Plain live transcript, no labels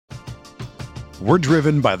We're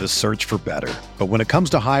driven by the search for better. But when it comes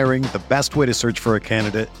to hiring, the best way to search for a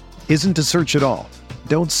candidate isn't to search at all.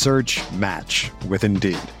 Don't search, match with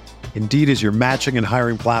Indeed. Indeed is your matching and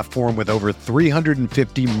hiring platform with over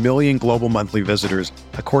 350 million global monthly visitors,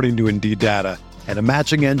 according to Indeed data, and a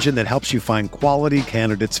matching engine that helps you find quality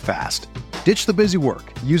candidates fast. Ditch the busy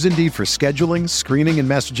work. Use Indeed for scheduling, screening, and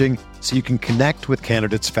messaging so you can connect with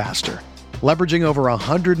candidates faster. Leveraging over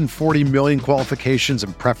 140 million qualifications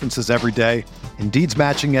and preferences every day, Indeed's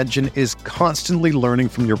matching engine is constantly learning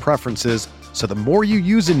from your preferences, so the more you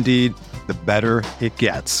use Indeed, the better it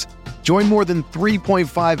gets. Join more than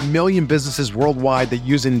 3.5 million businesses worldwide that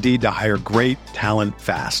use Indeed to hire great talent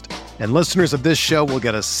fast. And listeners of this show will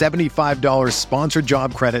get a $75 sponsored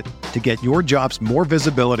job credit to get your jobs more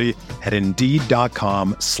visibility at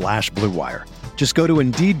Indeed.com/Blue Wire. Just go to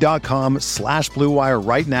Indeed.com/Blue Wire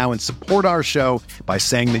right now and support our show by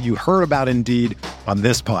saying that you heard about Indeed on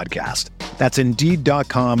this podcast. That's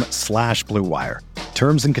Indeed.com/Blue Wire.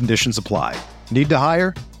 Terms and conditions apply. Need to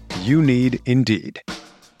hire? You need Indeed.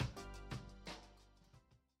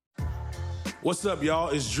 What's up, y'all?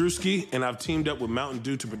 It's Drewski, and I've teamed up with Mountain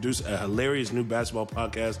Dew to produce a hilarious new basketball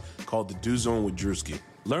podcast called The Dew Zone with Drewski.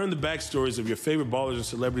 Learn the backstories of your favorite ballers and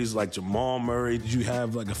celebrities like Jamal Murray. Did you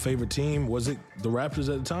have like a favorite team? Was it the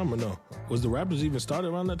Raptors at the time or no? Was the Raptors even started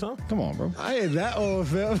around that time? Come on, bro. I ain't that old,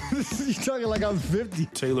 fam. You talking like I'm 50.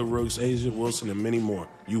 Taylor Rooks, Asia Wilson, and many more.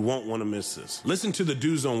 You won't want to miss this. Listen to The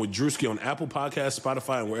Dew Zone with Drewski on Apple Podcasts,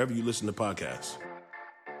 Spotify, and wherever you listen to podcasts.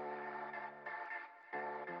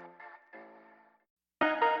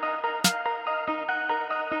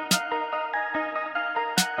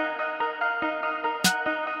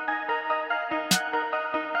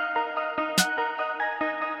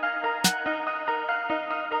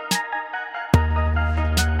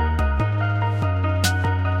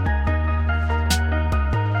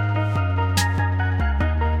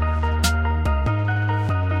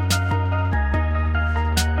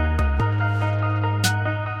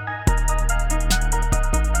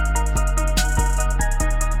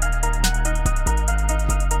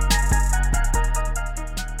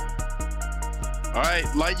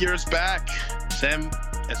 Years back, Sam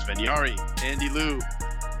Esfandiari, Andy Liu,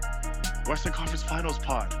 Western Conference Finals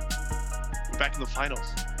pod. We're back in the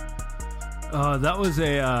finals. That was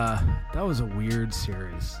a weird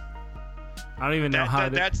series. I don't even know how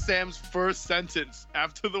that's Sam's first sentence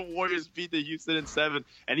after the Warriors beat the Houston in 7,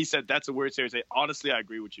 and he said that's a weird series. Honestly, I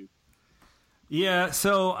agree with you. Yeah,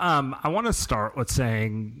 so I want to start with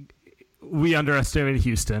saying we underestimated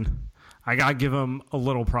Houston. I gotta give them a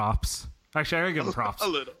little props. Actually, I gotta give them props. A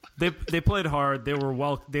little. They played hard. They were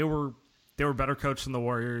better coached than the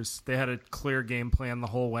Warriors. They had a clear game plan the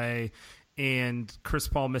whole way, and Chris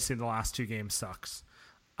Paul missing the last 2 games sucks.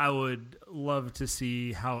 I would love to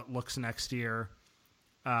see how it looks next year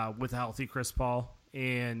with a healthy Chris Paul,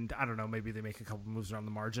 and I don't know, maybe they make a couple moves around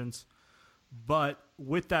the margins. But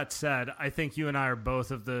with that said, I think you and I are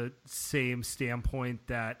both of the same standpoint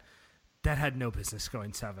that had no business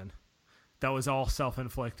going 7. That was all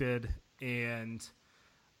self-inflicted. And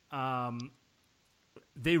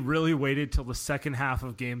they really waited till the second half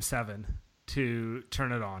of Game 7 to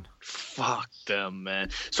turn it on. Fuck them,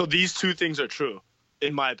 man. So these two things are true,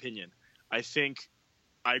 in my opinion. I think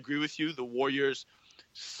I agree with you. The Warriors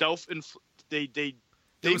they made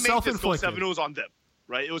this go 7. It was on them,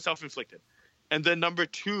 right? It was self-inflicted. And then number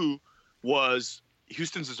 2 was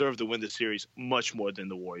Houston deserved to win the series much more than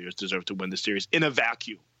the Warriors deserved to win the series in a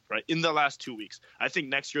vacuum. Right, in the last 2 weeks. I think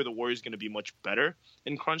next year the Warriors are going to be much better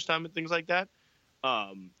in crunch time and things like that.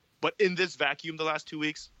 But in this vacuum the last 2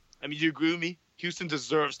 weeks, I mean, do you agree with me? Houston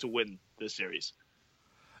deserves to win this series.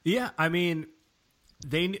 Yeah, I mean,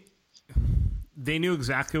 they knew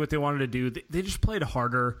exactly what they wanted to do. They just played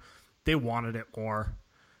harder. They wanted it more.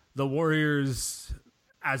 The Warriors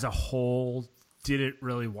as a whole didn't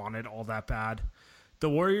really want it all that bad. The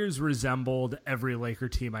Warriors resembled every Laker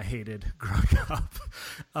team I hated growing up.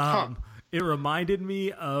 It reminded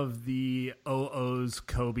me of the 00's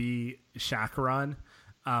Kobe Shaq run,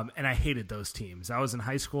 and I hated those teams. I was in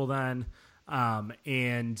high school then,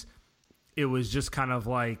 and it was just kind of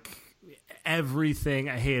like everything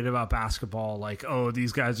I hated about basketball. Like, oh,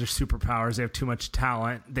 these guys are superpowers. They have too much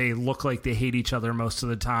talent. They look like they hate each other most of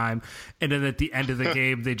the time. And then at the end of the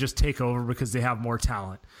game, they just take over because they have more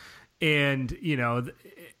talent. And, you know,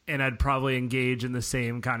 and I'd probably engage in the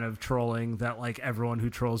same kind of trolling that like everyone who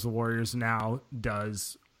trolls the Warriors now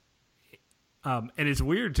does. And it's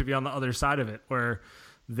weird to be on the other side of it where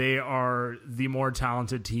they are the more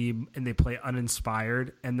talented team and they play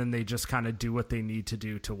uninspired and then they just kind of do what they need to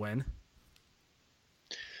do to win.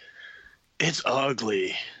 It's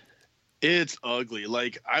ugly. It's ugly.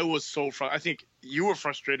 Like, I was so I think you were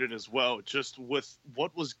frustrated as well, just with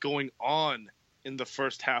what was going on in the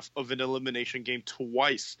first half of an elimination game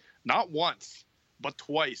twice. Not once, but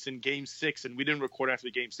twice in Game 6. And we didn't record after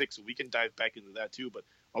Game 6, so we can dive back into that too. But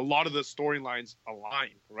a lot of the storylines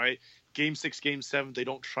align, right? Game 6, Game 7, they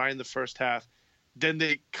don't try in the first half. Then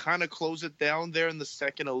they kind of close it down there in the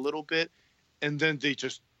second a little bit. And then they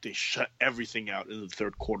shut everything out in the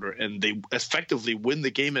third quarter, and they effectively win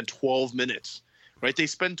the game in 12 minutes, right? They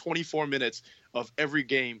spend 24 minutes of every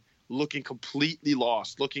game looking completely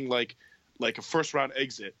lost, looking like a first-round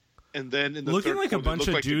exit. And then in the looking third like quarter, a bunch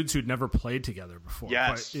of dudes who'd never played together before.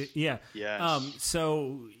 Yes. Yeah. Yes.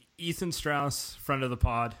 So Ethan Strauss, friend of the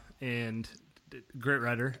pod and great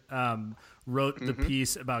writer, wrote the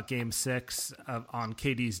piece about Game 6 on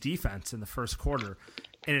KD's defense in the first quarter.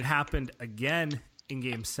 And it happened again in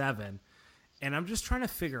Game 7. And I'm just trying to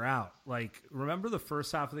figure out, like, remember the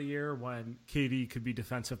first half of the year when KD could be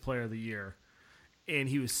Defensive Player of the Year? And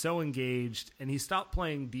he was so engaged, and he stopped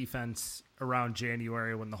playing defense around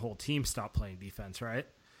January when the whole team stopped playing defense, right?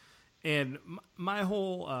 And my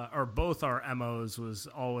whole, or both our MOs was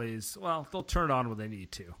always, well, they'll turn on when they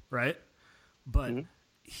need to, right? But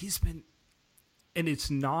he's been, and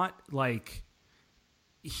it's not like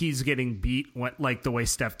he's getting beat like the way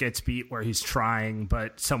Steph gets beat, where he's trying,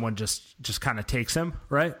 but someone just kind of takes him,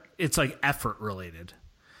 right? It's like effort related.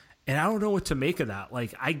 And I don't know what to make of that.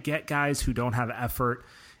 Like, I get guys who don't have effort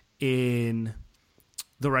in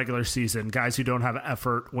the regular season, guys who don't have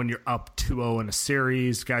effort when you're up 2-0 in a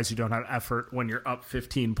series, guys who don't have effort when you're up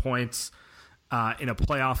 15 points in a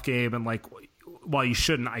playoff game. And like, while you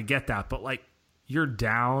shouldn't, I get that. But like, you're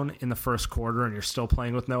down in the first quarter and you're still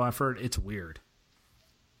playing with no effort. It's weird.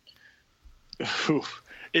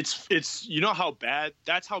 It's you know how bad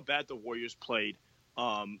that's how bad the Warriors played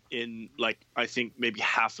in, like, I think maybe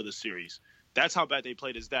half of the series. That's how bad they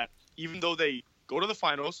played, is that even though they go to the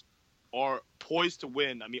finals, are poised to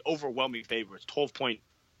win, I mean, overwhelming favorites, 12-point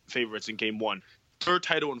favorites in Game 1, third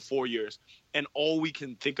title in 4 years, and all we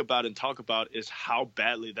can think about and talk about is how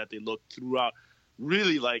badly that they looked throughout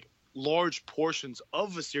really, like, large portions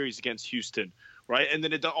of the series against Houston, right? And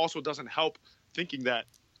then it also doesn't help thinking that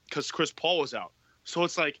because Chris Paul was out. So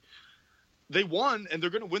it's like they won and they're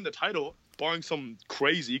going to win the title, barring some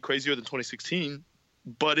crazier than 2016.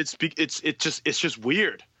 But it's just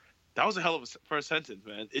weird. That was a hell of a first sentence,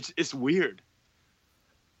 man. It's weird.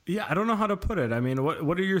 Yeah, I don't know how to put it. I mean,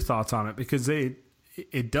 what are your thoughts on it? Because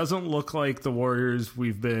it doesn't look like the Warriors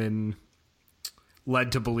we've been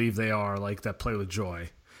led to believe they are, like, that play with joy.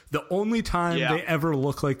 The only time they ever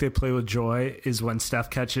look like they play with joy is when Steph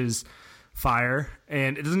catches fire,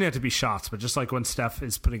 and it doesn't have to be shots, but just like when Steph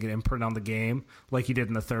is putting an imprint on the game, like he did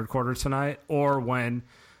in the third quarter tonight, or when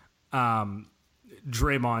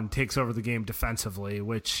Draymond takes over the game defensively,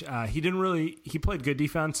 which he played good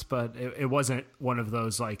defense, but it wasn't one of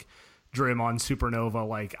those like Draymond supernova,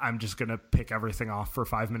 like I'm just gonna pick everything off for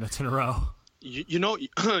 5 minutes in a row. You know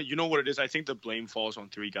what it is. I think the blame falls on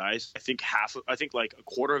three guys. I think like a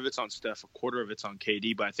quarter of it's on Steph, a quarter of it's on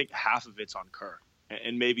KD, but I think half of it's on Kerr.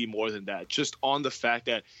 And maybe more than that, just on the fact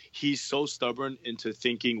that he's so stubborn into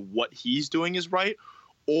thinking what he's doing is right,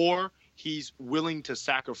 or he's willing to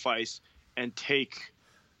sacrifice and take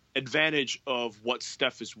advantage of what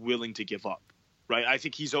Steph is willing to give up, right? I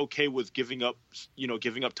think he's okay with giving up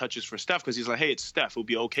touches for Steph because he's like, hey, it's Steph. He'll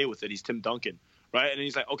be okay with it. He's Tim Duncan, right? And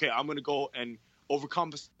he's like, okay, I'm going to go and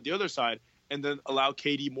overcompensate the other side and then allow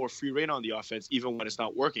KD more free reign on the offense even when it's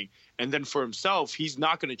not working. And then for himself, he's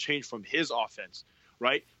not going to change from his offense,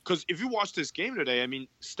 right? Because if you watch this game today, I mean,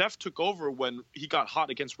 Steph took over when he got hot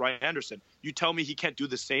against Ryan Anderson. You tell me he can't do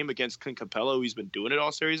the same against Clint Capella, who he's been doing it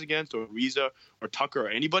all series against, or Reza or Tucker or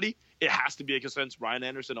anybody. It has to be against Ryan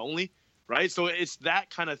Anderson only, right? So it's that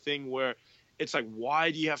kind of thing where it's like, why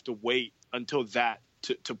do you have to wait until that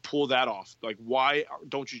to pull that off? Like, why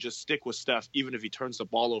don't you just stick with Steph even if he turns the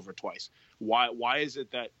ball over twice? Why is it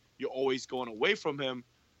that you're always going away from him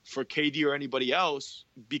for KD or anybody else?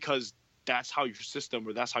 Because that's how your system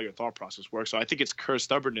or that's how your thought process works. So I think it's Kerr's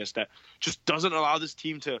stubbornness that just doesn't allow this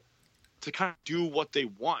team to kind of do what they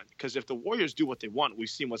want. Because if the Warriors do what they want, we've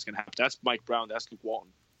seen what's going to happen. That's Mike Brown. That's Luke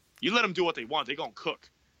Walton. You let them do what they want, they're going to cook.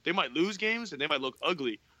 They might lose games and they might look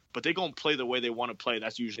ugly, but they're going to play the way they want to play.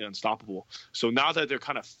 That's usually unstoppable. So now that they're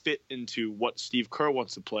kind of fit into what Steve Kerr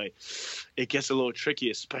wants to play, it gets a little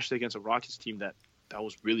tricky, especially against a Rockets team that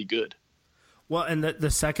was really good. Well, and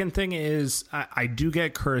the second thing is I do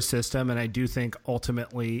get Kerr's system, and I do think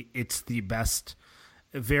ultimately it's the best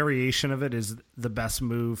variation of it is the best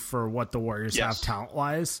move for what the Warriors have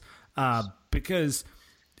talent-wise, because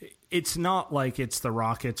it's not like it's the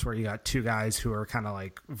Rockets where you got two guys who are kind of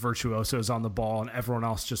like virtuosos on the ball and everyone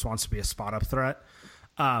else just wants to be a spot up threat.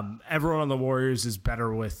 Everyone on the Warriors is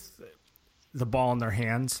better with the ball in their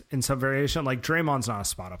hands in some variation. Like Draymond's not a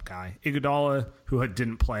spot up guy. Iguodala, who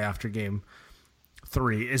didn't play after game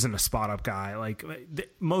 3, isn't a spot up guy. Like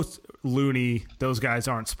most Looney, those guys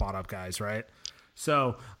aren't spot up guys, right?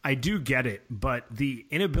 So I do get it, but the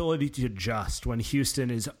inability to adjust when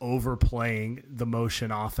Houston is overplaying the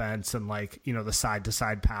motion offense and like, you know, the side to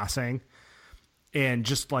side passing, and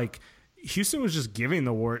just like Houston was just giving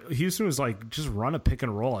Houston was like, just run a pick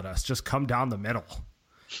and roll at us, just come down the middle.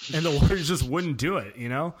 And the Warriors just wouldn't do it, you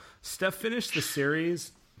know? Steph finished the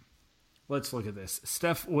series. Let's look at this.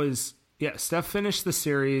 Steph finished the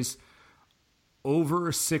series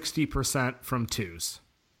over 60% from twos.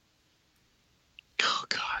 Oh,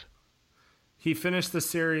 God. He finished the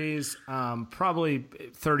series probably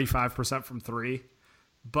 35% from 3.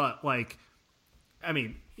 But, like, I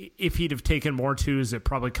mean, if he'd have taken more twos, it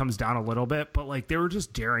probably comes down a little bit. But, like, they were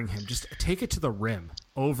just daring him. Just take it to the rim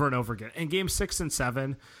over and over again. In game 6 and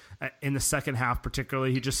 7, in the second half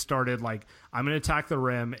particularly, he just started, like, I'm going to attack the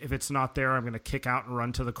rim. If it's not there, I'm going to kick out and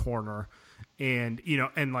run to the corner. And, you know,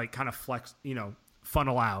 and, like, kind of flex, you know,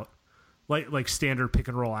 funnel out. Like standard pick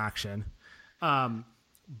and roll action.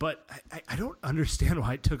 But I don't understand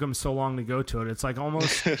why it took him so long to go to it. It's like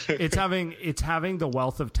almost it's having the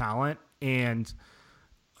wealth of talent, and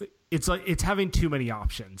it's like it's having too many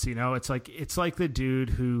options, you know? It's like the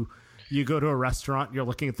dude who you go to a restaurant, you're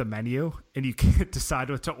looking at the menu and you can't decide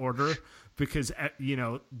what to order because, you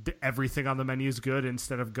know, everything on the menu is good,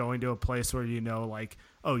 instead of going to a place where, you know, like,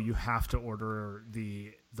 oh, you have to order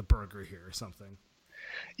the burger here or something.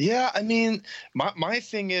 Yeah, I mean, my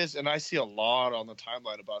thing is, and I see a lot on the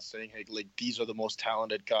timeline about saying, hey, like, these are the most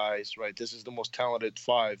talented guys, right? This is the most talented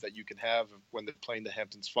 5 that you can have when they're playing the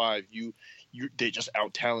Hamptons 5. They just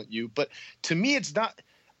out-talent you. But to me, it's not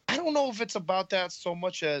 – I don't know if it's about that so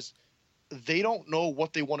much as they don't know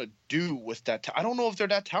what they want to do with that. I don't know if they're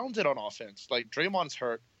that talented on offense. Like, Draymond's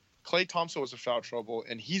hurt. Klay Thompson was in foul trouble,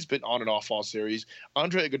 and he's been on and off all series.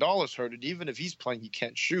 Andre Iguodala's hurt, and even if he's playing, he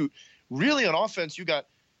can't shoot. Really, on offense, you got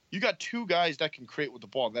 2 guys that can create with the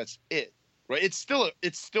ball, and that's it, right? It's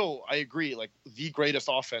still, I agree, like the greatest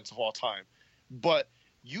offense of all time. But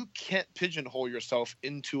you can't pigeonhole yourself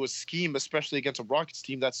into a scheme, especially against a Rockets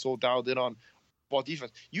team that's so dialed in on ball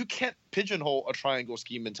defense. You can't pigeonhole a triangle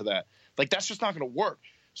scheme into that. Like, that's just not going to work.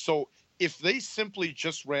 So if they simply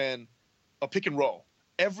just ran a pick and roll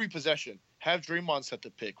every possession, have Draymond set the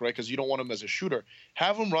pick, right? Because you don't want him as a shooter.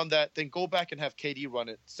 Have him run that, then go back and have KD run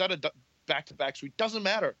it. Set a back-to-back suite. Doesn't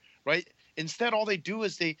matter, right? Instead, all they do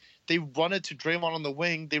is they run it to Draymond on the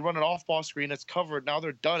wing. They run an off-ball screen. It's covered. Now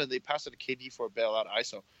they're done, and they pass it to KD for a bailout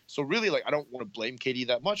ISO. So really, like, I don't want to blame KD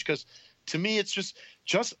that much, because to me, it's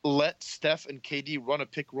just let Steph and KD run a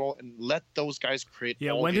pick roll and let those guys create.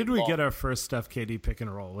 Yeah, when did we get our first Steph KD pick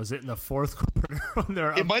and roll? Was it in the 4th quarter when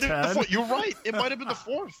they're up 10? It might have been the 4th. You're right. It might have been the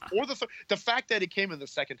 4th or the 3rd. The fact that it came in the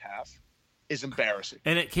second half is embarrassing.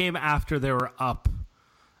 And it came after they were up.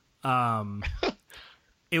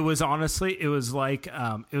 It was honestly, it was like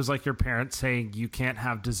your parents saying you can't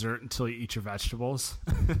have dessert until you eat your vegetables.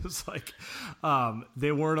 It was like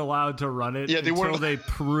they weren't allowed to run it until they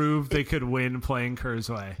proved they could win playing Kerr's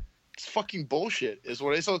way. It's fucking bullshit, is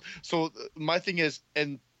what it is. So my thing is,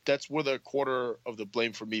 and that's where the quarter of the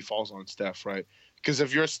blame for me falls on Steph, right? Because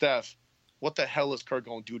if you're Steph, what the hell is Kerr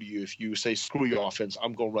going to do to you if you say, screw your offense,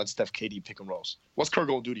 I'm going to run Steph KD pick and rolls? What's Kerr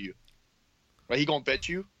going to do to you? Right? He going to bet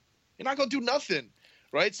you? You're not going to do nothing.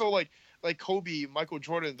 Right, so like Kobe, Michael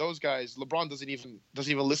Jordan, those guys, LeBron doesn't even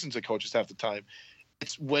listen to coaches half the time.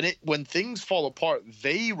 It's when things fall apart,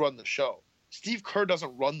 they run the show. Steve Kerr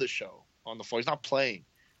doesn't run the show on the floor. He's not playing,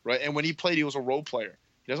 right? And when he played, he was a role player.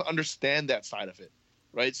 He doesn't understand that side of it,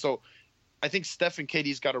 right? So I think Steph and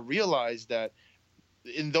KD's got to realize that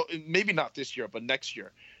maybe not this year, but next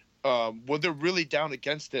year, when they're really down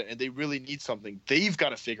against it and they really need something, they've got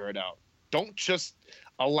to figure it out. Don't just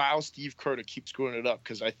allow Steve Kerr to keep screwing it up,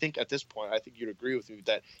 because I think at this point, I think you'd agree with me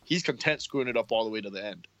that he's content screwing it up all the way to the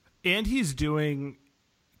end. And he's doing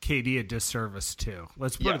KD a disservice too.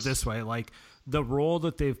 Let's put it this way: like, the role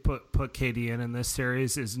that they've put KD in this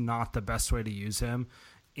series is not the best way to use him.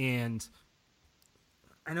 And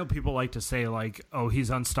I know people like to say, like, oh, he's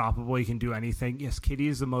unstoppable, he can do anything. Yes, KD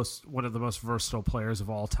is one of the most versatile players of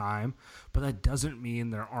all time, but that doesn't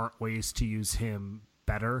mean there aren't ways to use him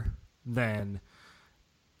better than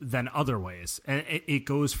other ways. And it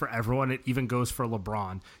goes for everyone. It even goes for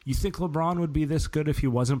LeBron. You think LeBron would be this good if he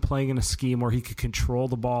wasn't playing in a scheme where he could control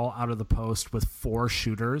the ball out of the post with 4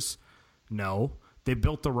 shooters? No, They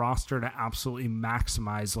built the roster to absolutely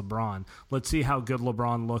maximize LeBron. Let's see how good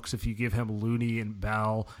LeBron looks if you give him Looney and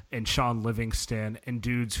Bell and Sean Livingston and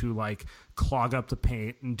dudes who like clog up the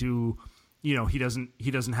paint and do, you know, he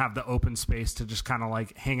doesn't have the open space to just kind of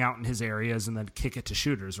like hang out in his areas and then kick it to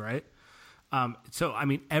shooters, right? So, I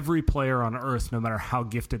mean, every player on earth, no matter how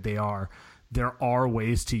gifted they are, there are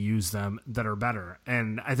ways to use them that are better.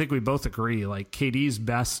 And I think we both agree, like KD's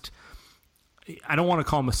best, I don't want to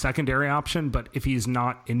call him a secondary option, but if he's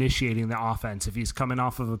not initiating the offense, if he's coming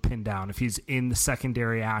off of a pin down, if he's in the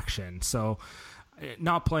secondary action, so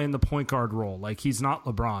not playing the point guard role, like he's not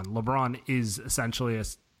LeBron. LeBron is essentially a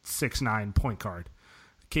 6'9" point guard.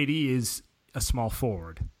 KD is a small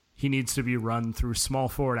forward. He needs to be run through small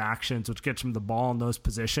forward actions, which gets him the ball in those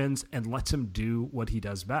positions and lets him do what he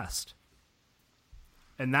does best.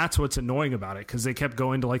 And that's what's annoying about it, because they kept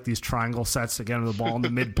going to like these triangle sets to get him the ball in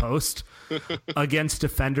the mid post against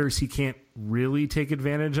defenders he can't really take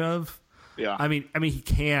advantage of. Yeah, I mean he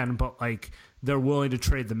can, but like they're willing to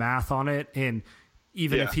trade the math on it. And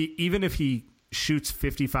even if he shoots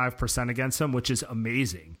 55% against them, which is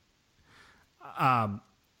amazing,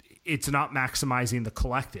 it's not maximizing the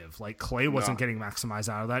collective. Like Clay wasn't getting maximized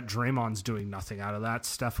out of that. Draymond's doing nothing out of that.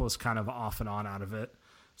 Steph was kind of off and on out of it.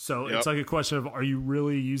 So it's like a question of, are you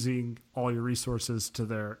really using all your resources to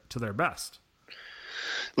their best?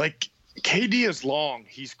 Like KD is long,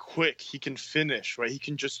 he's quick, he can finish, right? He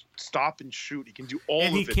can just stop and shoot. He can do all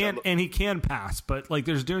of it. And he can pass, but like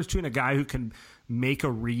there's a difference between a guy who can make a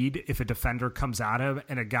read if a defender comes at him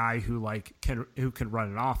and a guy who can run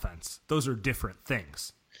an offense. Those are different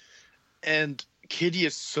things. And KD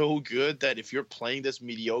is so good that if you're playing this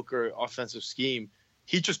mediocre offensive scheme,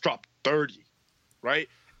 he just dropped 30, right?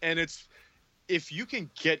 And it's, if you can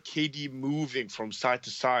get KD moving from side to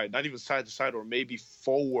side, not even side to side, or maybe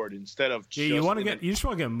forward instead of just you just want to get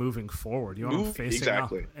him moving forward. You want him facing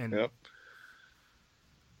up. And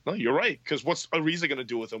no, you're right. Because what's Ariza going to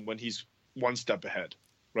do with him when he's one step ahead,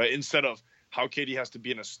 right? Instead of how KD has to be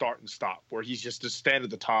in a start and stop, where he's just to stand at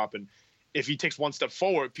the top, and if he takes one step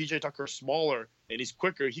forward, PJ Tucker's smaller and he's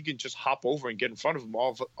quicker, he can just hop over and get in front of him. All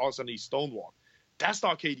of a sudden he's stonewalled. That's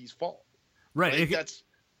not KD's fault, right?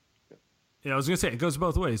 Yeah, I was going to say, it goes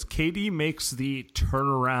both ways. KD makes the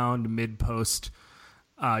turnaround mid-post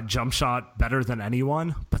jump shot better than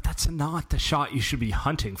anyone, but that's not the shot you should be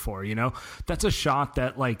hunting for, you know? That's a shot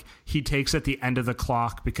that, like, he takes at the end of the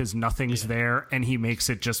clock because nothing's there, and he makes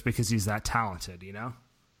it just because he's that talented, you know?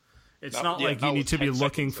 It's not like you need to be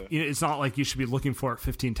looking – it's not like you should be looking for it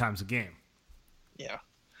 15 times a game. Yeah,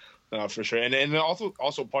 no, for sure. And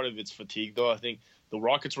also part of it's fatigue, though. I think the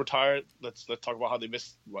Rockets were tired. Let's talk about how they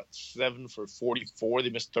missed, 7 for 44. They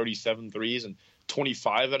missed 37 threes and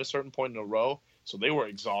 25 at a certain point in a row. So they were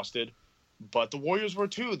exhausted. But the Warriors were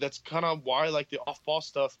too. That's kind of why, like, the off-ball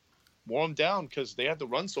stuff wore them down, because they had to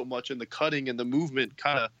run so much, and the cutting and the movement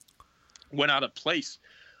kind of went out of place,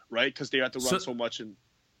 right? Because they had to run so much. And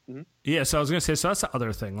yeah, so I was going to say, so that's the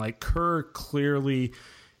other thing. Like, Kerr clearly,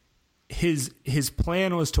 his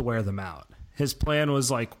plan was to wear them out. His plan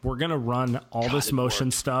was like, we're going to run all this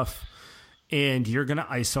motion stuff, and you're going to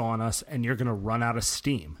ISO on us, and you're going to run out of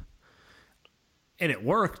steam. And it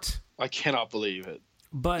worked. I cannot believe it.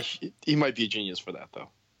 But he might be a genius for that, though.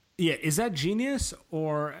 Yeah, is that genius?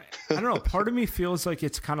 Or, I don't know, part of me feels like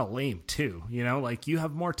it's kind of lame, too. You know, like, you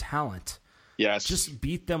have more talent. Yes. Just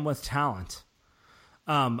beat them with talent.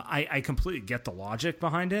 I completely get the logic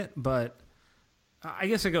behind it, but I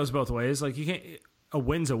guess it goes both ways. Like, you can't, a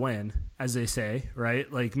win's a win, as they say,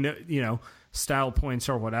 right? Like, no, you know, style points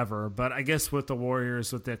or whatever. But I guess with the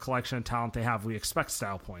Warriors, with the collection of talent they have, we expect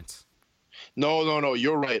style points. No.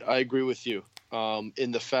 You're right. I agree with you.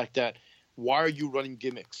 In the fact that, why are you running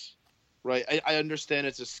gimmicks, right? I understand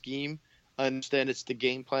it's a scheme. I understand it's the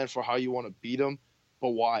game plan for how you want to beat them, but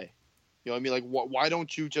why? You know what I mean? Like, why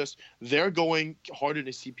don't you just – they're going harder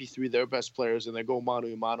than CP3, their best players, and they go mano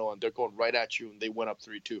a mano, and they're going right at you, and they went up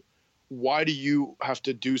 3-2. Why do you have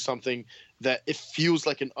to do something that it feels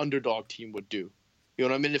like an underdog team would do? You know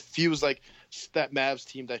what I mean? It feels like that Mavs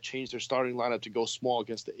team that changed their starting lineup to go small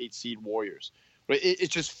against the 8-seed Warriors. Right?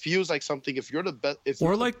 It just feels like something. If you're the best,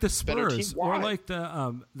 or like the Spurs, or like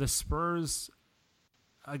the Spurs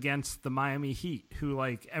against the Miami Heat, who,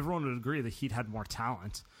 like, everyone would agree the Heat had more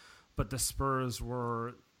talent, but the Spurs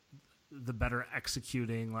were the better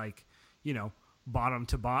executing, like, you know, bottom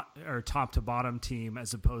to or top to bottom team,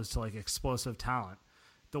 as opposed to like explosive talent.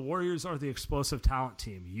 The Warriors are the explosive talent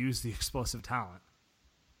team. Use the explosive talent.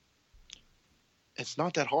 It's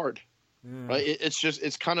not that hard, right?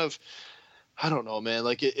 It's kind of, I don't know, man.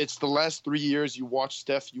 Like, it's the last 3 years you watch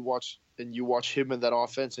Steph, you watch and you watch him in that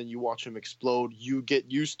offense and you watch him explode, you get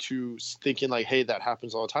used to thinking like, hey, that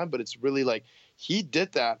happens all the time. But it's really like he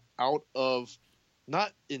did that out of,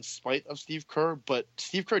 not in spite of Steve Kerr, but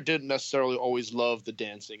Steve Kerr didn't necessarily always love the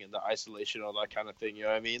dancing and the isolation, all that kind of thing. You know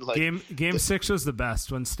what I mean? Like game 6 was the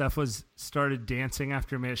best when Steph started dancing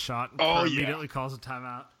after he made a shot. And Kerr immediately calls a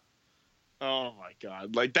timeout. Oh my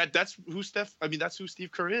God! Like that's who Steph. I mean, that's who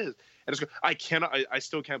Steve Kerr is. And I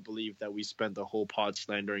still can't believe that we spent the whole pod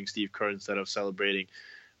slandering Steve Kerr instead of celebrating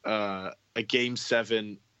a Game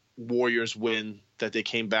 7 Warriors win that they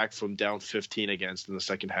came back from down 15 against in the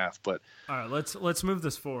second half. But all right, let's move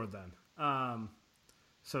this forward then.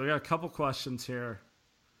 So we got a couple questions here.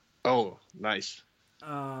 Oh, nice.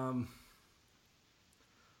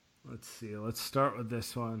 Let's see. Let's start with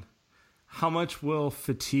this one. How much will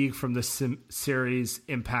fatigue from this series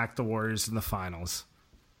impact the Warriors in the finals?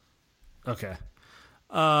 Okay.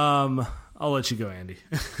 I'll let you go, Andy.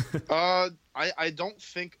 I don't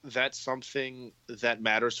think that's something that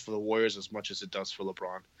matters for the Warriors as much as it does for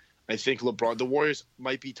LeBron. I think the Warriors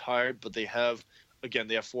might be tired, but they have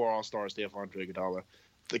 4 All-Stars. They have Andre Iguodala.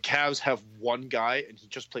 The Cavs have one guy, and he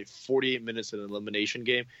just played 48 minutes in an elimination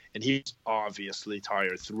game, and he's obviously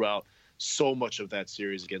tired throughout so much of that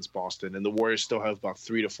series against Boston, and the Warriors still have about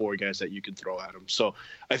 3 to 4 guys that you can throw at them. So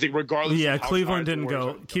I think regardless, yeah, of how Cleveland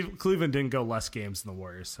didn't go less games than the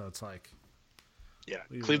Warriors, so it's like, yeah,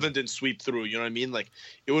 Cleveland didn't sweep through. You know what I mean? Like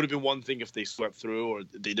it would have been one thing if they swept through or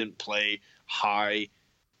they didn't play high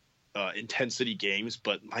intensity games,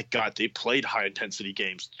 but my God, they played high intensity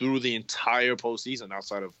games through the entire postseason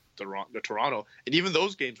outside of the Toronto, and even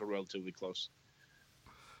those games were relatively close.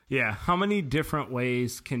 Yeah, how many different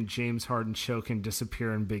ways can James Harden choke and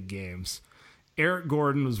disappear in big games? Eric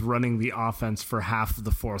Gordon was running the offense for half of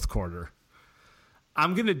the fourth quarter.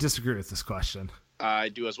 I'm going to disagree with this question. I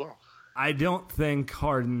do as well. I don't think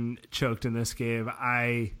Harden choked in this game.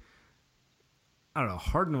 I don't know.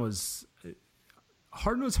 Harden was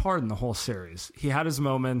Harden the whole series. He had his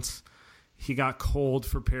moments. He got cold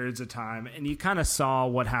for periods of time, and you kind of saw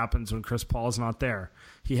what happens when Chris Paul is not there.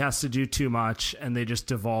 He has to do too much, and they just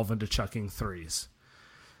devolve into chucking threes.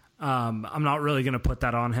 I'm not really going to put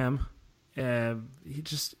that on him. It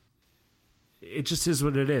just is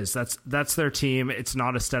what it is. That's their team. It's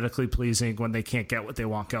not aesthetically pleasing when they can't get what they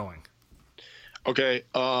want going. Okay,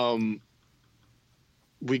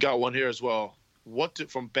 we got one here as well.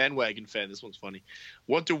 From Bandwagon Fan, this one's funny.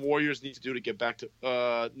 What do Warriors need to do to get back to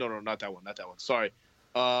no, not that one. Sorry.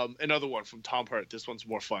 Another one from Tom Hurt. This one's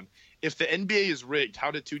more fun. If the NBA is rigged, how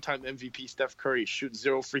did 2-time MVP Steph Curry shoot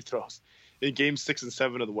 0 free throws in Game 6 and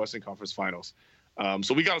 7 of the Western Conference Finals?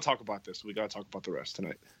 So we got to talk about this. We got to talk about the rest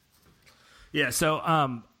tonight. Yeah, so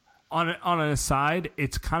on an aside,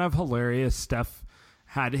 it's kind of hilarious. Steph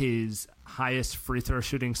had his highest free throw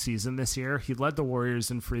shooting season this year. He led the Warriors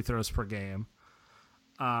in free throws per game.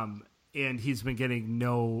 And he's been getting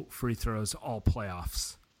no free throws all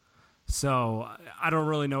playoffs. So I don't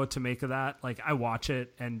really know what to make of that. Like, I watch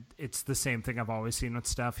it, and it's the same thing I've always seen with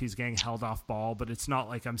Steph. He's getting held off ball, but it's not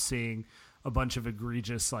like I'm seeing a bunch of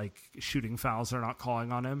egregious, like, shooting fouls they're not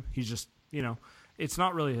calling on him. He's just, it's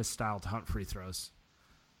not really his style to hunt free throws.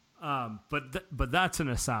 But that's an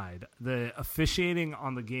aside. The officiating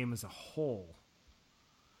on the game as a whole,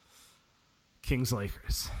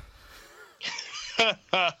 Kings-Lakers.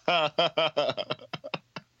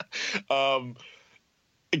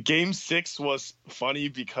 Game 6 was funny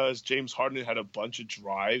because James Harden had a bunch of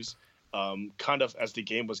drives kind of as the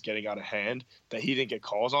game was getting out of hand that he didn't get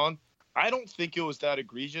calls on. I don't think it was that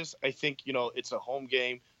egregious. I think, it's a home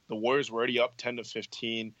game. The Warriors were already up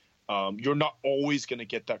 10-15. You're not always going to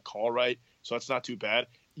get that call right, so that's not too bad.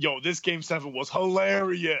 This Game 7 was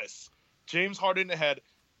hilarious. James Harden had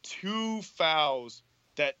 2 fouls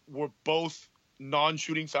that were both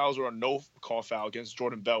non-shooting fouls or a no-call foul against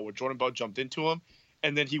Jordan Bell, where Jordan Bell jumped into him,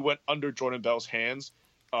 and then he went under Jordan Bell's hands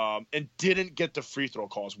and didn't get the free throw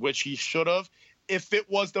calls, which he should have if it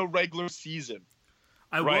was the regular season.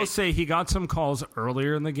 I will say he got some calls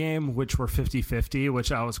earlier in the game, which were 50-50,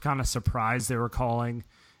 which I was kind of surprised they were calling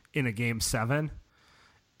in a Game 7.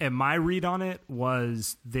 And my read on it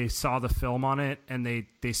was they saw the film on it, and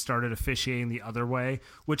they started officiating the other way,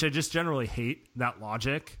 which I just generally hate that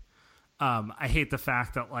logic. I hate the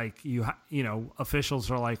fact that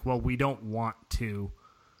officials are like, well, we don't want to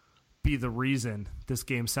be the reason this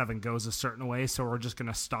Game 7 goes a certain way, so we're just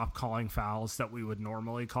going to stop calling fouls that we would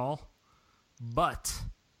normally call. But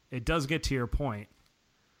it does get to your point.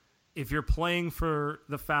 If you're playing for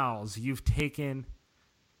the fouls, you've taken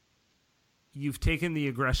the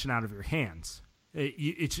aggression out of your hands.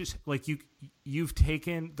 It's just like you've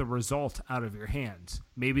taken the result out of your hands.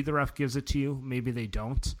 Maybe the ref gives it to you, maybe they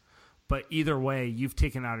don't. But either way, you've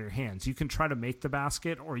taken it out of your hands. You can try to make the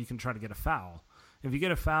basket or you can try to get a foul. If you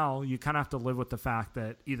get a foul, you kind of have to live with the fact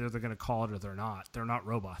that either they're going to call it or they're not. They're not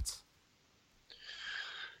robots.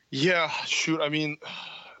 Yeah, shoot. I mean,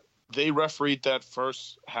 they refereed that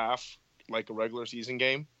first half like a regular season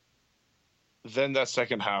game. Then that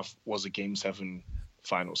second half was a Game 7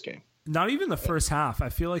 finals game. Not even the first half. I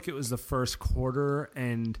feel like it was the first quarter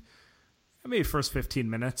and maybe first 15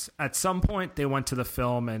 minutes. At some point, they went to the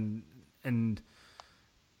film and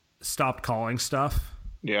stopped calling stuff.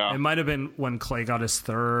 Yeah. It might have been when Clay got his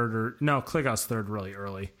third Clay got his third really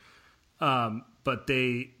early. But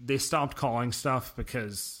they stopped calling stuff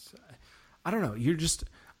because, I don't know,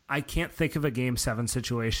 I can't think of a Game 7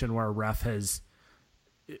 situation where a ref has,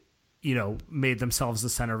 made themselves the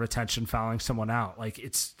center of attention fouling someone out. Like,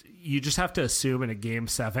 you just have to assume in a Game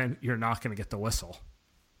 7 you're not going to get the whistle.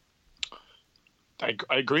 I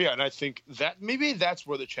agree, and I think that maybe that's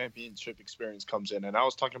where the championship experience comes in. And I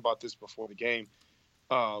was talking about this before the game.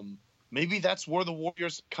 Maybe that's where the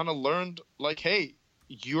Warriors kind of learned, like, hey,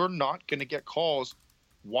 you're not going to get calls.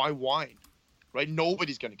 Why whine? Right?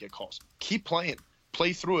 Nobody's going to get calls. Keep playing.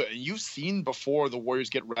 Play through it. And you've seen before the Warriors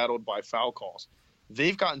get rattled by foul calls.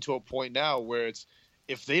 They've gotten to a point now where it's,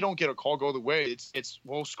 if they don't get a call go the way, it's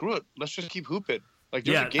well, screw it. Let's just keep hooping. Like,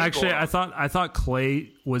 there's a game actually, going on. I thought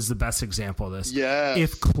Clay was the best example of this. Yes.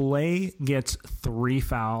 If Clay gets 3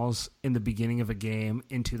 fouls in the beginning of a game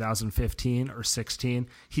in 2015 or 16,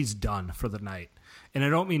 he's done for the night. And I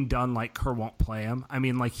don't mean done like Kerr won't play him. I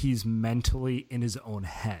mean like he's mentally in his own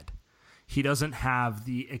head. He doesn't have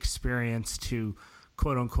the experience to,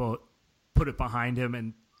 quote unquote, put it behind him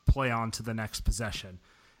and play on to the next possession.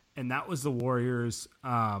 And that was the Warriors,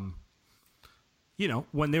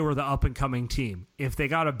 when they were the up-and-coming team. If they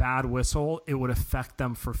got a bad whistle, it would affect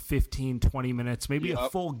them for 15, 20 minutes, maybe a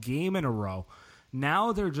full game in a row.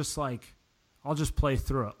 Now they're just like, I'll just play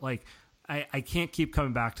through it. Like, I can't keep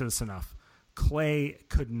coming back to this enough. Clay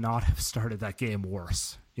could not have started that game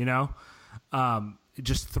worse,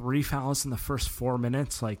 Just 3 fouls in the first 4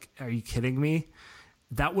 minutes. Like, are you kidding me?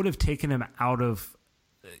 That would have taken him out of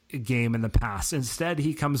a game in the past. Instead,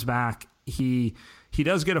 he comes back. He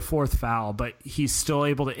does get a 4th foul, but he's still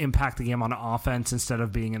able to impact the game on offense instead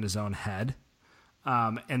of being in his own head.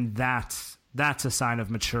 And that's a sign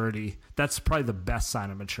of maturity. That's probably the best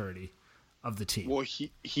sign of maturity of the team. Well,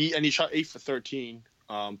 he shot 8 for 13,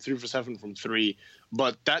 3 for 7 from 3.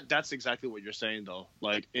 But that's exactly what you're saying, though.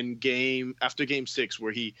 Like after game 6,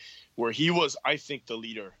 where he was, I think, the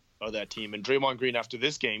leader of that team. And Draymond Green, after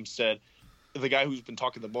this game, said the guy who's been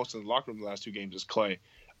talking the most in the locker room the last 2 games is Clay.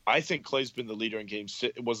 I think Clay's been the leader in game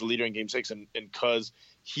 6, was the leader in game 6, and because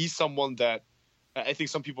he's someone that I think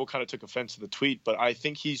some people kind of took offense to the tweet, but I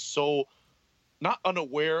think he's so not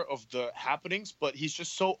unaware of the happenings, but he's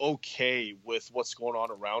just so okay with what's going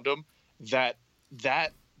on around him that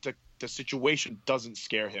the situation doesn't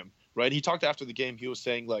scare him, right? He talked after the game. He was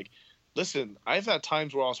saying, like, listen, I've had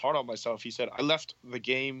times where I was hard on myself. He said, I left the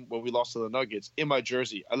game when we lost to the Nuggets in my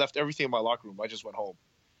jersey. I left everything in my locker room. I just went home,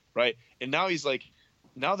 right? And now he's like,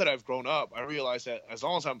 now that I've grown up, I realize that as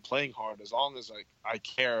long as I'm playing hard, as long as I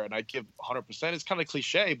care and I give 100%, it's kind of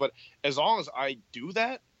cliche, but as long as I do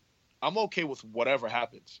that, I'm okay with whatever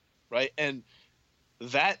happens, right? And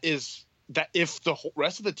that is that if the whole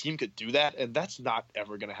rest of the team could do that, and that's not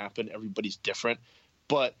ever going to happen. Everybody's different,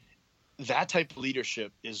 but that type of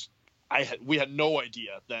leadership is we had no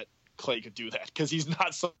idea that Clay could do that because he's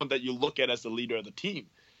not someone that you look at as the leader of the team.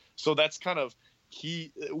 So that's kind of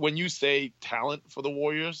when you say talent for the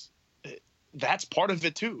Warriors, that's part of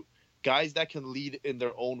it too. Guys that can lead in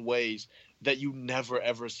their own ways that you never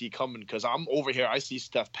ever see coming. Because I'm over here, I see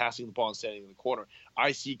Steph passing the ball and standing in the corner.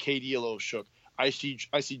 I see KD a little shook. I see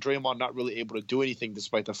Draymond not really able to do anything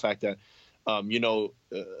despite the fact that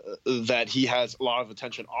that he has a lot of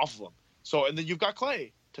attention off of him. So and then you've got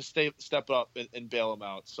Clay to step up and bail him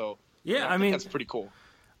out. So yeah, I think mean that's pretty cool.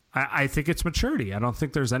 I think it's maturity. I don't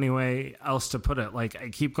think there's any way else to put it. Like, I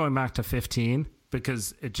keep going back to 15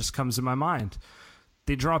 because it just comes in my mind.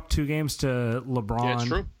 They dropped 2 games to LeBron. Yeah, it's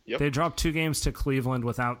true. Yep. They dropped 2 games to Cleveland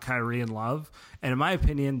without Kyrie and Love. And in my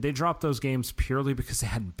opinion, they dropped those games purely because they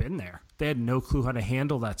hadn't been there. They had no clue how to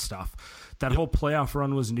handle that stuff. That whole playoff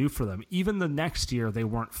run was new for them. Even the next year, they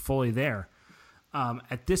weren't fully there.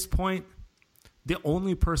 At this point, the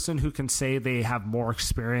only person who can say they have more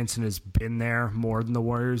experience and has been there more than the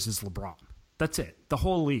Warriors is LeBron. That's it. The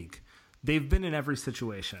whole league. They've been in every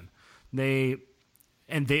situation. They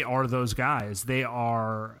are those guys. They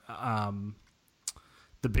are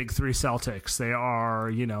the big three Celtics. They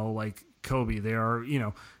are, like Kobe. They are,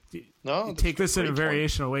 no, take this in a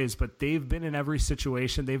variation of ways, but they've been in every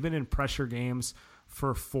situation. They've been in pressure games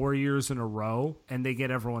for 4 years in a row, and they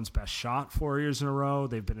get everyone's best shot 4 years in a row.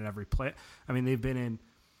 They've been in every play. I mean, they've been in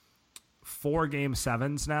 4 Game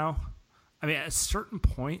 7s now. I mean, at a certain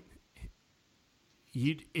point,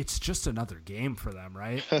 it's just another game for them,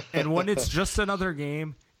 right? And when it's just another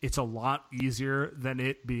game, it's a lot easier than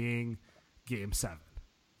it being Game 7.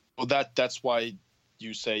 Well, that's why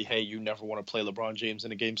you say, hey, you never want to play LeBron James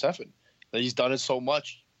in a Game 7. He's done it so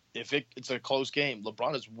much. If it's a close game,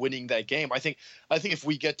 LeBron is winning that game. I think if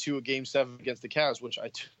we get to a Game 7 against the Cavs, which I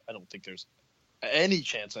don't think there's any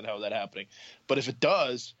chance in hell of that happening, but if it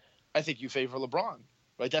does, I think you favor LeBron,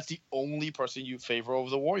 right? That's the only person you favor over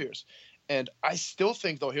the Warriors. And I still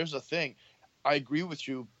think, though, here's the thing. I agree with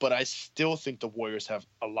you, but I still think the Warriors have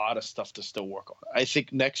a lot of stuff to still work on. I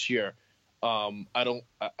think next year,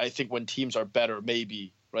 I think when teams are better,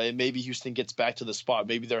 maybe, right? Maybe Houston gets back to the spot.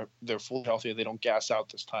 Maybe they're fully healthy and they don't gas out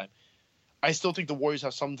this time. I still think the Warriors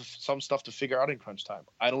have some stuff to figure out in crunch time.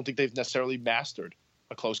 I don't think they've necessarily mastered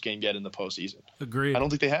a close game yet in the postseason. Agreed. I don't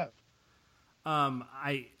think they have.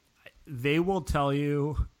 They will tell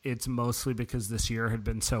you it's mostly because this year had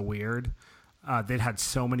been so weird. They'd had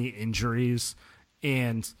so many injuries.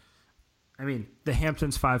 And, I mean, the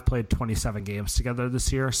Hamptons 5 played 27 games together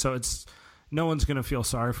this year, so no one's going to feel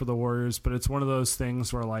sorry for the Warriors, but it's one of those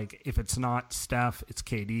things where, like, if it's not Steph, it's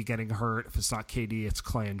KD getting hurt. If it's not KD, it's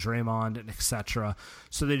Clay and Draymond, and et cetera.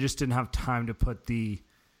 So they just didn't have time to put the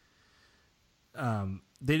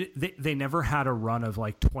they never had a run of,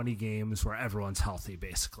 like, 20 games where everyone's healthy,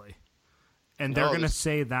 basically. And they're going to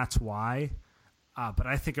say that's why, but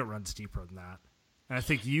I think it runs deeper than that. And I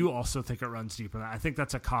think you also think it runs deeper than that. I think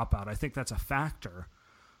that's a cop-out. I think that's a factor.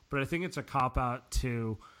 But I think it's a cop-out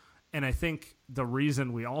too. And I think the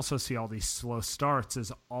reason we also see all these slow starts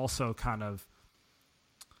is also kind of,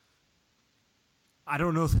 I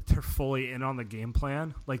don't know that they're fully in on the game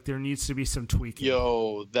plan. Like, there needs to be some tweaking.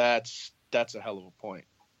 Yo, that's a hell of a point.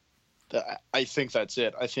 I think that's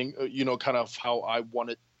it. I think, kind of how I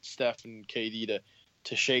wanted Steph and KD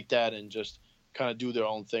to shake that and just kind of do their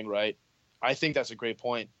own thing, right? I think that's a great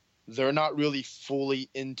point. They're not really fully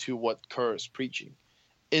into what Kerr is preaching.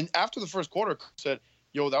 And after the first quarter, Kerr said,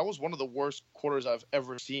 yo, that was one of the worst quarters I've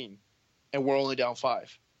ever seen, and we're only down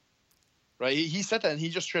 5. Right? He said that, and he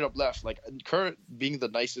just straight up left. Like, Kerr being the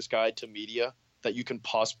nicest guy to media that you can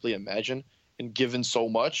possibly imagine, and given so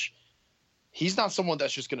much, he's not someone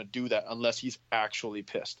that's just going to do that unless he's actually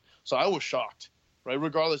pissed. So I was shocked, right?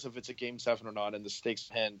 Regardless if it's a Game 7 or not, and the stakes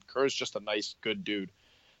in hand, Kerr's just a nice, good dude.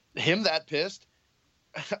 Him that pissed,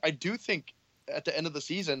 I do think at the end of the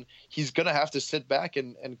season, he's going to have to sit back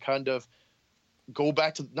and kind of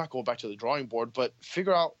not go back to the drawing board, but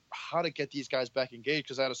figure out how to get these guys back engaged.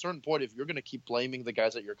 Because at a certain point, if you're going to keep blaming the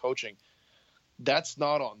guys that you're coaching, that's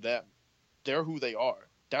not on them. They're who they are.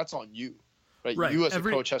 That's on you. Right? You as a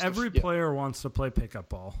coach has every player wants to play pickup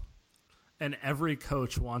ball, and every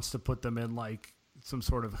coach wants to put them in like some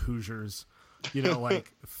sort of Hoosiers,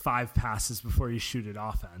 like 5 passes before you shoot it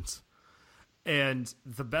offense. And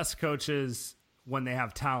the best coaches, when they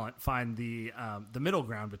have talent, find the middle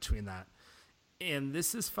ground between that. And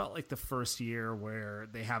this has felt like the first year where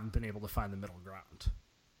they haven't been able to find the middle ground.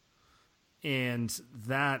 And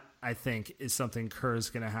that, I think, is something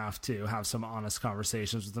Kerr's going to have some honest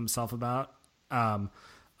conversations with himself about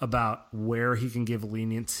where he can give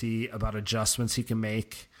leniency, about adjustments he can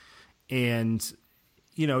make. And,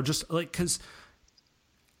 just like, because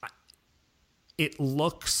it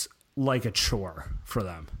looks like a chore for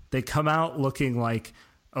them. They come out looking like,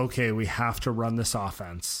 okay, we have to run this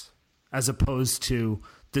offense, as opposed to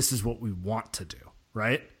this is what we want to do,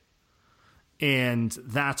 right? And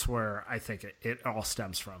that's where I think it all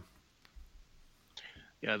stems from.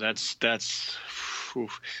 Yeah, that's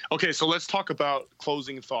oof. Okay, so let's talk about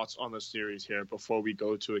closing thoughts on the series here before we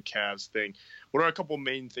go to a Cavs thing. What are a couple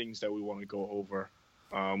main things that we want to go over?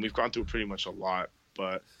 We've gone through pretty much a lot,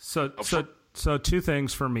 but so 2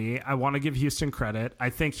 things for me. I want to give Houston credit. I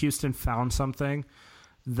think Houston found something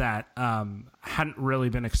that hadn't really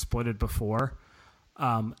been exploited before.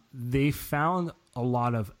 They found a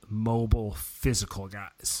lot of mobile, physical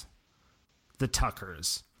guys. The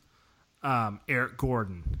Tuckers, Eric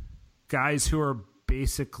Gordon, guys who are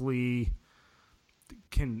basically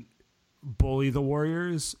can bully the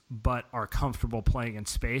Warriors, but are comfortable playing in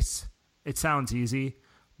space. It sounds easy,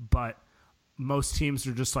 but most teams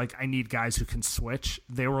are just like, I need guys who can switch.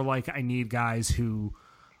 They were like, I need guys who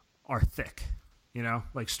are thick,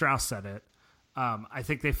 like Strauss said it. I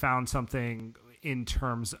think they found something in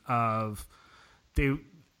terms of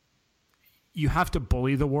you have to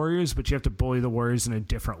bully the Warriors, but you have to bully the Warriors in a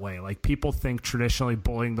different way. Like, people think traditionally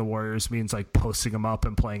bullying the Warriors means like posting them up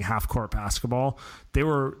and playing half court basketball.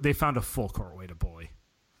 They found a full court way to bully.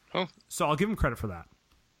 Oh, so I'll give them credit for that.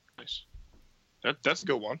 Nice. That's a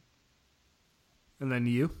good one. And then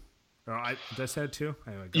you, did I say it too?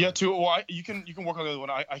 Anyway, yeah, too. Well, you can work on the other one.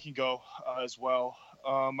 I can go as well.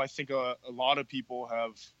 I think a lot of people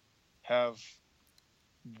have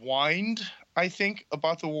whined, I think,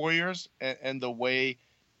 about the Warriors and the way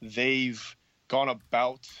they've gone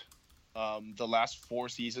about the last 4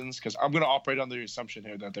 seasons. Because I'm going to operate on the assumption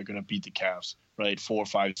here that they're going to beat the Cavs, right? 4,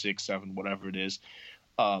 5, 6, 7, whatever it is.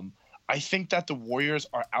 I think that the Warriors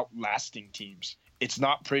are outlasting teams. It's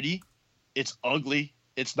not pretty. It's ugly.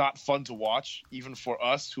 It's not fun to watch, even for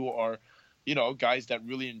us who are, guys that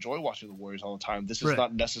really enjoy watching the Warriors all the time. This is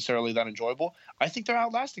not necessarily that enjoyable. I think they're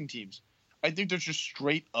outlasting teams. I think they're just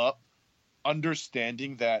straight up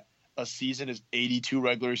understanding that a season is 82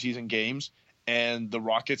 regular season games, and the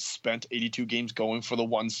Rockets spent 82 games going for the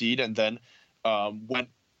 1 seed and then went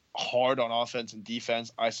hard on offense and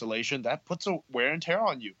defense, isolation. That puts a wear and tear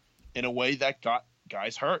on you in a way that got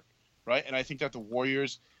guys hurt, right? And I think that the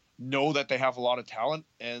Warriors know that they have a lot of talent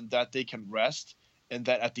and that they can rest, and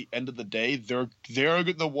that at the end of the day, they're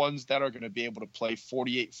the ones that are going to be able to play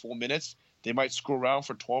 48 full minutes. They might screw around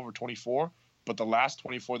for 12 or 24, but the last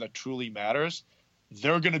 24 that truly matters,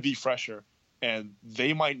 they're going to be fresher, and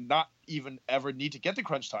they might not even ever need to get the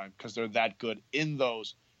crunch time because they're that good in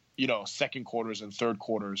those, second quarters and third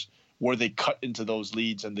quarters where they cut into those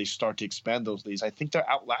leads and they start to expand those leads. I think they're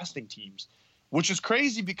outlasting teams, which is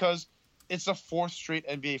crazy because it's the 4th straight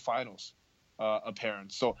NBA Finals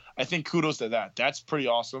appearance. So I think kudos to that. That's pretty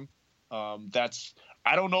awesome. I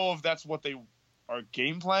don't know if that's what they are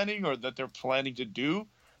game planning or that they're planning to do.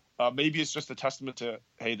 Maybe it's just a testament to,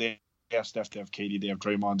 hey, they have Steph, they have KD, they have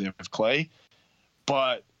Draymond, they have Clay.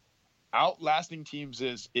 But outlasting teams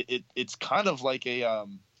it's kind of like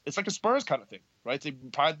it's like a Spurs kind of thing, right? They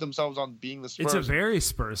pride themselves on being the Spurs. It's a very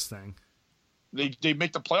Spurs thing. They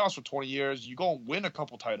make the playoffs for 20 years. You go and win a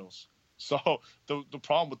couple titles. So the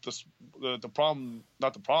problem with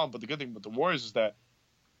the good thing with the Warriors is that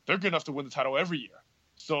they're good enough to win the title every year.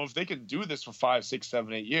 So if they can do this for 5, 6,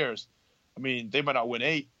 7, 8 years, I mean, they might not win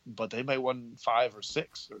 8, but they might win 5 or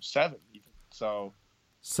 6 or 7 even. So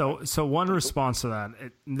one response to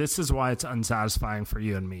that, this is why it's unsatisfying for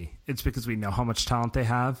you and me. It's because we know how much talent they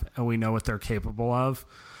have and we know what they're capable of,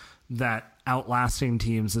 that outlasting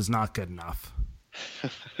teams is not good enough.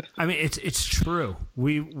 I mean, it's true.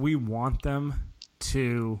 We want them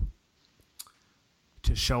to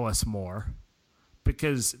show us more,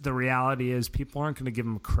 because the reality is people aren't going to give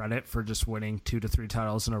them credit for just winning 2 to 3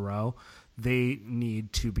 titles in a row. They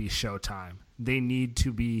need to be Showtime. They need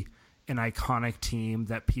to be an iconic team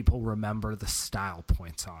that people remember the style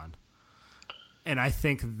points on. And I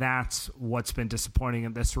think that's what's been disappointing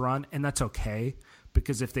in this run, and that's okay,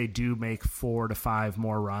 because if they do make 4 to 5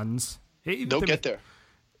 more runs, they'll get there.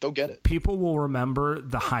 They'll get it. People will remember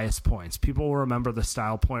the highest points. People will remember the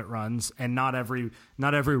style point runs, and not every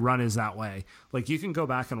run is that way. Like, you can go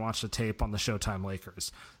back and watch the tape on the Showtime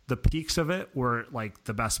Lakers. The peaks of it were like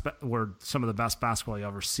were some of the best basketball you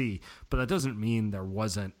ever see, but that doesn't mean there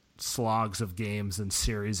wasn't slogs of games and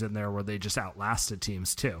series in there where they just outlasted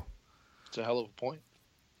teams too. It's a hell of a point.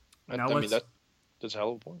 Now I mean, that's a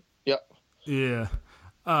hell of a point. Yeah. Yeah.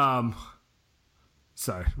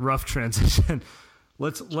 Sorry, rough transition.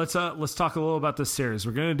 Let's talk a little about this series.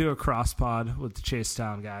 We're going to do a cross pod with the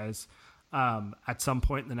Chasetown guys at some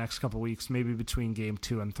point in the next couple of weeks, maybe between game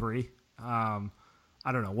 2 and 3.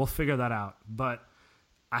 I don't know. We'll figure that out. But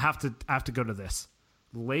I have to go to this.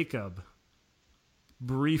 Lacob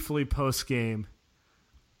briefly post game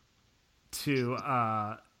to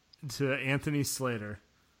Anthony Slater.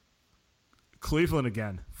 Cleveland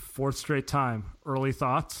again, 4th straight time. Early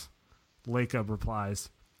thoughts? Lacob replies,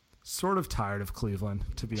 sort of tired of Cleveland,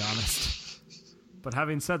 to be honest. But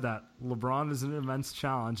having said that, LeBron is an immense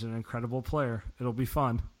challenge and an incredible player. It'll be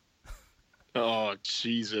fun. Oh,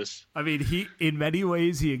 Jesus. I mean, in many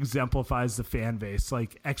ways, he exemplifies the fan base.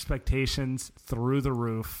 Like, expectations through the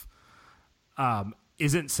roof.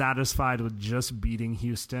 Isn't satisfied with just beating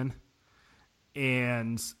Houston.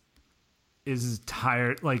 And is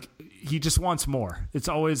tired. Like, he just wants more. It's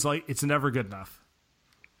always like, it's never good enough.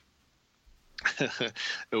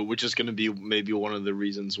 Which is going to be maybe one of the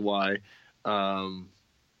reasons why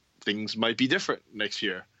things might be different next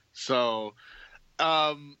year. So,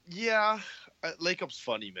 yeah, Lacob's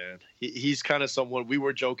funny, man. He's kind of someone, we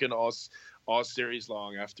were joking all series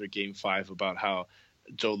long after Game 5 about how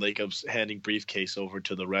Joe Lacob's handing briefcase over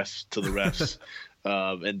to the refs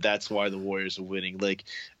and that's why the Warriors are winning. Like,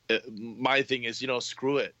 my thing is,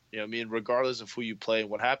 screw it. I mean, regardless of who you play and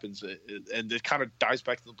what happens, and it kind of dies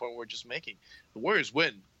back to the point we're just making. The Warriors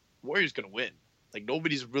win. The Warriors going to win. Like,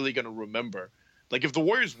 nobody's really going to remember. Like, if the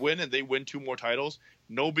Warriors win and they win 2 more titles,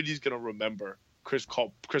 nobody's going to remember Chris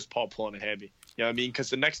Paul pulling a hammy. You know what I mean? Because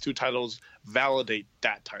the next 2 titles validate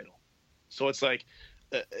that title. So it's like,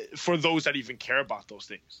 for those that even care about those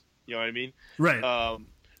things. You know what I mean? Right.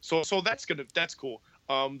 So that's cool.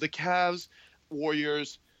 The Cavs,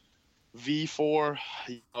 Warriors, V4,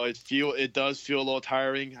 it does feel a little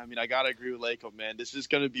tiring. I mean, I gotta agree with Laco, man. This is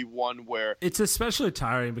gonna be one where it's especially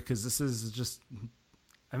tiring because this is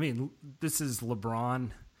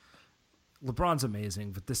LeBron. LeBron's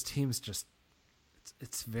amazing, but this team's just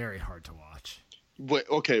it's very hard to watch. But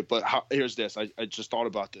here's this. I just thought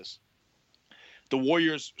about this. The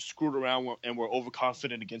Warriors screwed around and were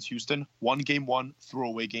overconfident against Houston. Won game 1, threw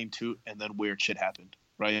away game 2, and then weird shit happened.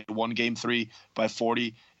 Right? Won game 3 by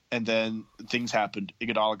 40. And then things happened.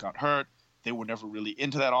 Iguodala got hurt. They were never really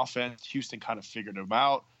into that offense. Houston kind of figured them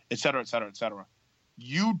out, et cetera, et cetera, et cetera.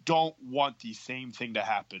 You don't want the same thing to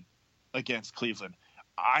happen against Cleveland.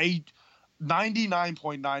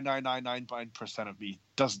 99.9999% of me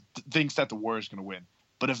thinks that the Warriors are going to win.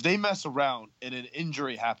 But if they mess around and an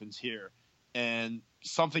injury happens here and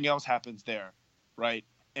something else happens there, right,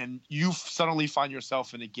 and you suddenly find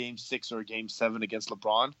yourself in a game 6 or a game 7 against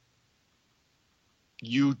LeBron,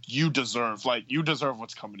 you deserve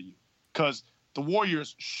what's coming to you, because the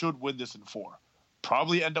Warriors should win this in 4,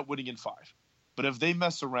 probably end up winning in 5. But if they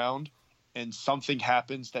mess around and something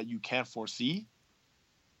happens that you can't foresee,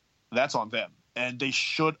 that's on them. And they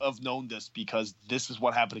should have known this, because this is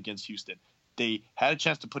what happened against Houston. They had a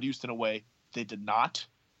chance to put Houston away. They did not.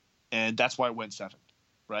 And that's why it went 7,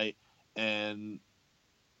 right? And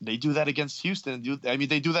they do that against Houston.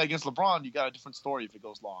 They do that against LeBron. You got a different story if it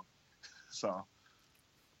goes long. So.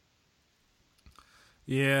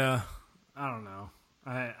 Yeah, I don't know.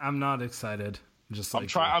 I'm not excited. I'm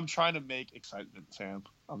trying to make excitement, Sam.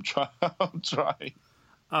 I'm trying.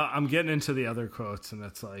 I'm getting into the other quotes, and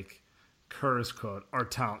it's like Kerr's quote: "Our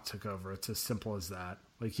talent took over." It's as simple as that.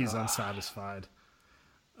 Like, he's unsatisfied.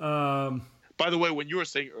 By the way, when you were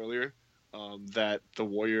saying earlier that the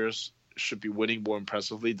Warriors should be winning more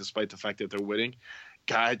impressively, despite the fact that they're winning,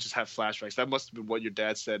 God, I just have flashbacks. That must have been what your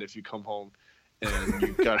dad said if you come home and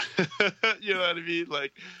you got, you know what I mean?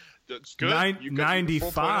 Like, that's good.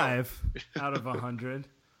 95 out of 100.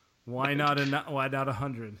 Why not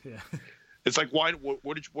 100? Yeah. It's like, why?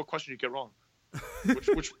 What question did you get wrong?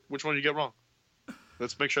 Which one did you get wrong?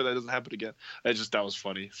 Let's make sure that doesn't happen again. That was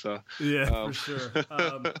funny. So yeah, for sure.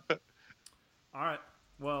 All right.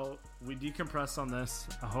 Well, we decompressed on this.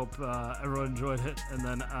 I hope everyone enjoyed it, and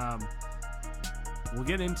then we'll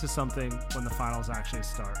get into something when the finals actually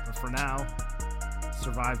start. But for now,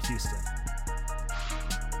 survived Houston.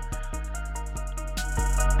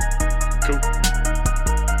 Cool.